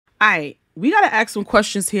Alright, we gotta ask some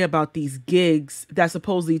questions here about these gigs that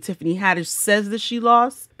supposedly Tiffany Haddish says that she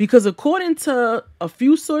lost. Because according to a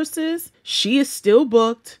few sources, she is still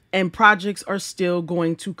booked and projects are still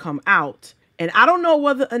going to come out. And I don't know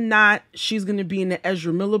whether or not she's going to be in the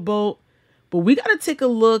Ezra Miller boat, but we got to take a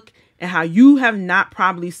look at how you have not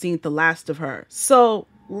probably seen the last of her. So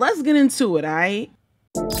let's get into it, all right?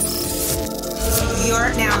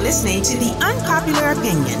 You're now listening to The Unpopular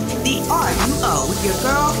Opinion, the R.U.O. with your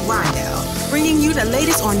girl, Rhonda, bringing you the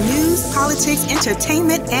latest on news, politics,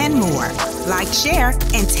 entertainment, and more. Like, share,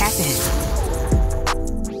 and tap in.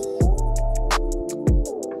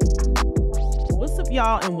 What's up,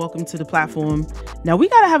 y'all, and welcome to the platform. Now, we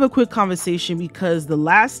got to have a quick conversation because the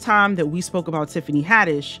last time that we spoke about Tiffany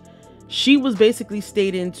Haddish, she was basically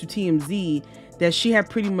stating to TMZ that she had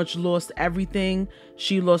pretty much lost everything.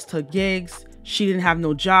 She lost her gigs. She didn't have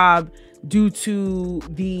no job due to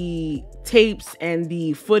the tapes and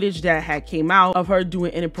the footage that had came out of her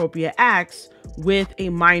doing inappropriate acts with a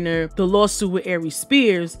minor, the lawsuit with R.U.O.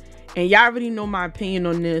 Spears. And y'all already know my opinion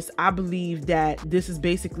on this. I believe that this is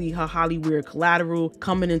basically her Hollywood collateral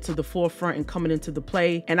coming into the forefront and coming into the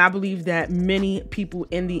play. And I believe that many people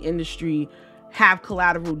in the industry have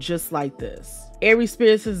collateral just like this. R.U.O.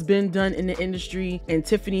 Spears has been done in the industry, and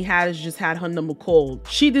Tiffany Haddish just had her number called.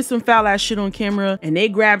 She did some foul ass shit on camera, and they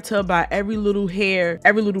grabbed her by every little hair,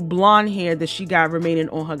 every little blonde hair that she got remaining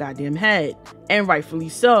on her goddamn head, and rightfully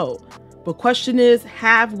so. But question is,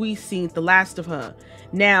 have we seen the last of her?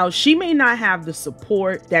 Now, she may not have the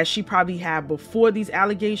support that she probably had before these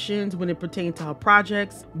allegations when it pertained to her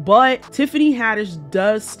projects, but Tiffany Haddish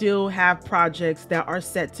does still have projects that are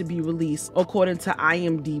set to be released according to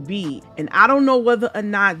IMDb. And I don't know whether or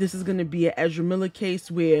not this is going to be an Ezra Miller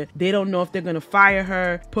case where they don't know if they're going to fire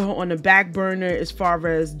her, put her on the back burner as far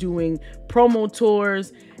as doing promo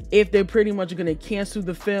tours, if they're pretty much going to cancel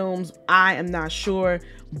the films. I am not sure.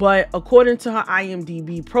 But according to her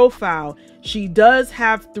IMDb profile, she does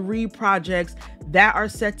have 3 projects that are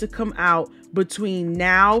set to come out between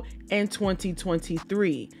now and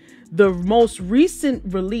 2023. The most recent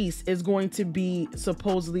release is going to be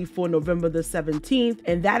supposedly for November the 17th,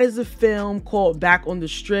 and that is a film called Back on the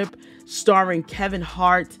Strip, starring Kevin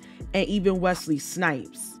Hart and even Wesley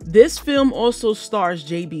Snipes. This film also stars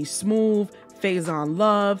JB Smoove, Faison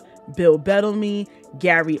Love, Bill Bellamy,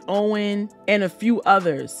 Gary Owen, and a few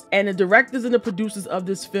others. And the directors and the producers of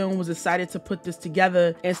this film was excited to put this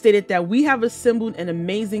together and stated that we have assembled an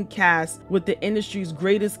amazing cast with the industry's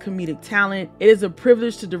greatest comedic talent. It is a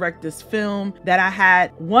privilege to direct this film that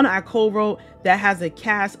I co-wrote that has a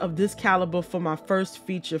cast of this caliber for my first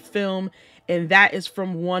feature film. And that is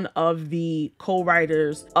from one of the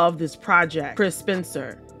co-writers of this project, Chris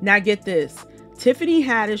Spencer. Now get this. Tiffany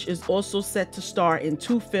Haddish is also set to star in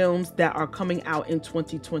 2 films that are coming out in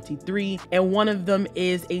 2023, and one of them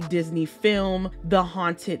is a Disney film, The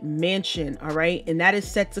Haunted Mansion, all right? And that is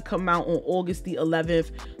set to come out on August the 11th,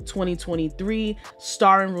 2023,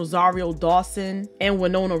 starring Rosario Dawson and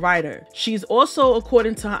Winona Ryder. She's also,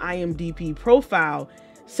 according to her IMDb profile,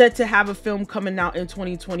 set to have a film coming out in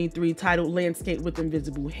 2023 titled Landscape with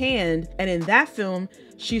Invisible Hand, and in that film,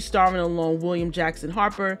 she's starring along William Jackson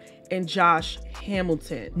Harper and Josh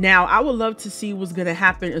Hamilton. Now, I would love to see what's going to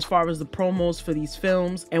happen as far as the promos for these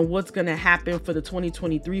films and what's going to happen for the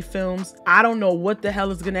 2023 films. I don't know what the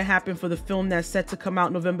hell is going to happen for the film that's set to come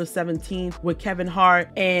out November 17th with Kevin Hart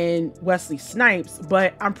and Wesley Snipes,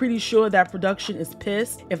 but I'm pretty sure that production is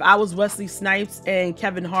pissed. If I was Wesley Snipes and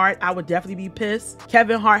Kevin Hart, I would definitely be pissed.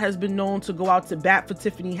 Kevin Hart has been known to go out to bat for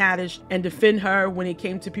Tiffany Haddish and defend her when it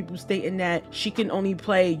came to people stating that she can only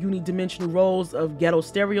play unidimensional roles of ghetto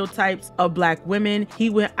stereotypes of black women.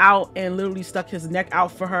 He went out and literally stuck his neck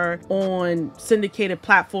out for her on syndicated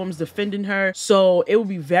platforms defending her. So it will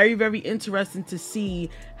be very, very interesting to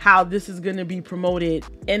see how this is going to be promoted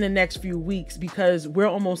in the next few weeks because we're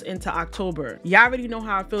almost into October. Y'all already know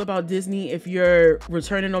how I feel about Disney. If you're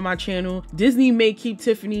returning on my channel, Disney may keep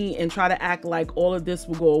Tiffany and try to act like all of this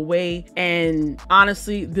will go away. And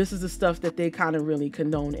honestly, this is the stuff that they kind of really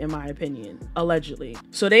condone, in my opinion, allegedly.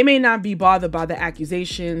 So they may not be bothered by the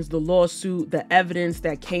accusations, the lawsuit, the evidence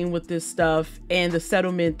that came with this stuff, and the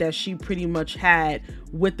settlement that she pretty much had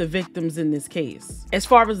with the victims in this case. As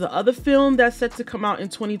far as the other film that's set to come out in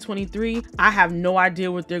 2023, I have no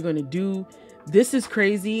idea what they're going to do. This is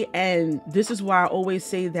crazy, and this is why I always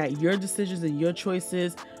say that your decisions and your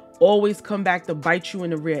choices always come back to bite you in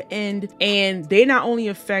the rear end, and they not only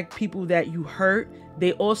affect people that you hurt,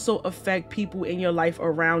 they also affect people in your life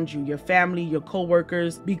around you, your family, your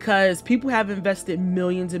co-workers, because people have invested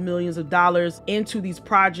millions and millions of dollars into these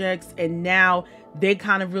projects, and now they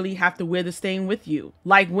kind of really have to wear the stain with you.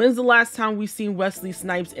 Like, when's the last time we've seen Wesley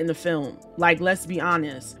Snipes in the film? Like, let's be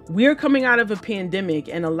honest. We're coming out of a pandemic,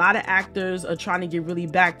 and a lot of actors are trying to get really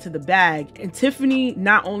back to the bag. And Tiffany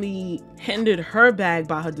not only hindered her bag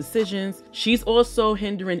by her decisions, she's also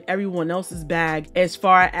hindering everyone else's bag as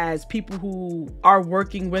far as people who are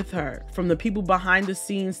working with her, from the people behind the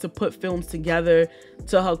scenes to put films together,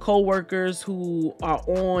 to her co-workers who are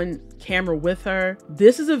on camera with her.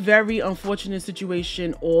 This is a very unfortunate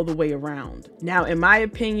situation all the way around. Now, in my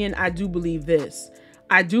opinion, I do believe this.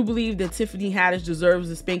 I do believe that Tiffany Haddish deserves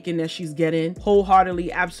the spanking that she's getting,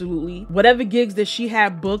 wholeheartedly, absolutely. Whatever gigs that she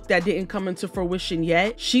had booked that didn't come into fruition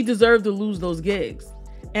yet, she deserved to lose those gigs.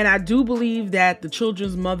 And I do believe that the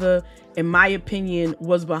children's mother, in my opinion,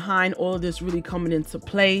 was behind all of this really coming into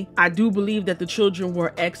play. I do believe that the children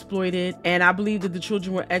were exploited, and I believe that the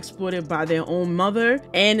children were exploited by their own mother,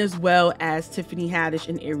 and as well as Tiffany Haddish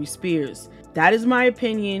and Aries Spears. That is my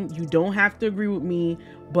opinion. You don't have to agree with me,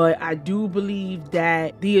 but I do believe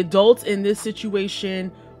that the adults in this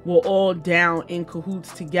situation were all down in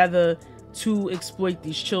cahoots together to exploit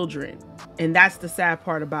these children. And that's the sad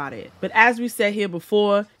part about it. But as we said here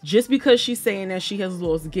before, just because she's saying that she has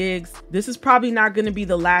lost gigs, this is probably not going to be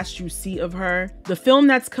the last you see of her. The film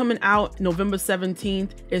that's coming out November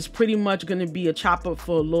 17th is pretty much going to be a chop up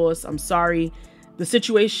for a loss. I'm sorry. The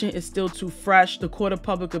situation is still too fresh. The court of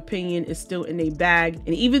public opinion is still in a bag.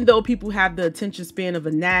 And even though people have the attention span of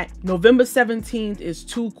a gnat, November 17th is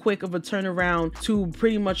too quick of a turnaround to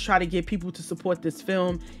pretty much try to get people to support this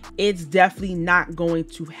film. It's definitely not going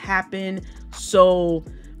to happen. So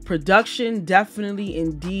production definitely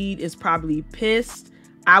indeed is probably pissed.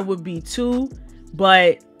 I would be too,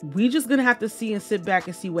 but we just gonna have to see and sit back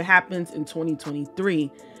and see what happens in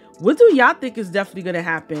 2023. What do y'all think is definitely going to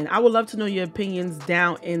happen? I would love to know your opinions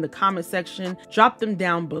down in the comment section. Drop them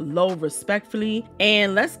down below respectfully,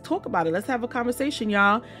 and let's talk about it. Let's have a conversation,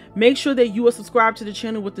 y'all. Make sure that you are subscribed to the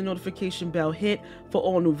channel with the notification bell hit for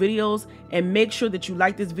all new videos, and make sure that you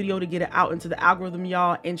like this video to get it out into the algorithm,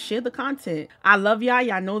 y'all, and share the content. I love y'all.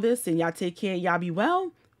 Y'all know this, and y'all take care. Y'all be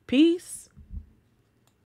well. Peace.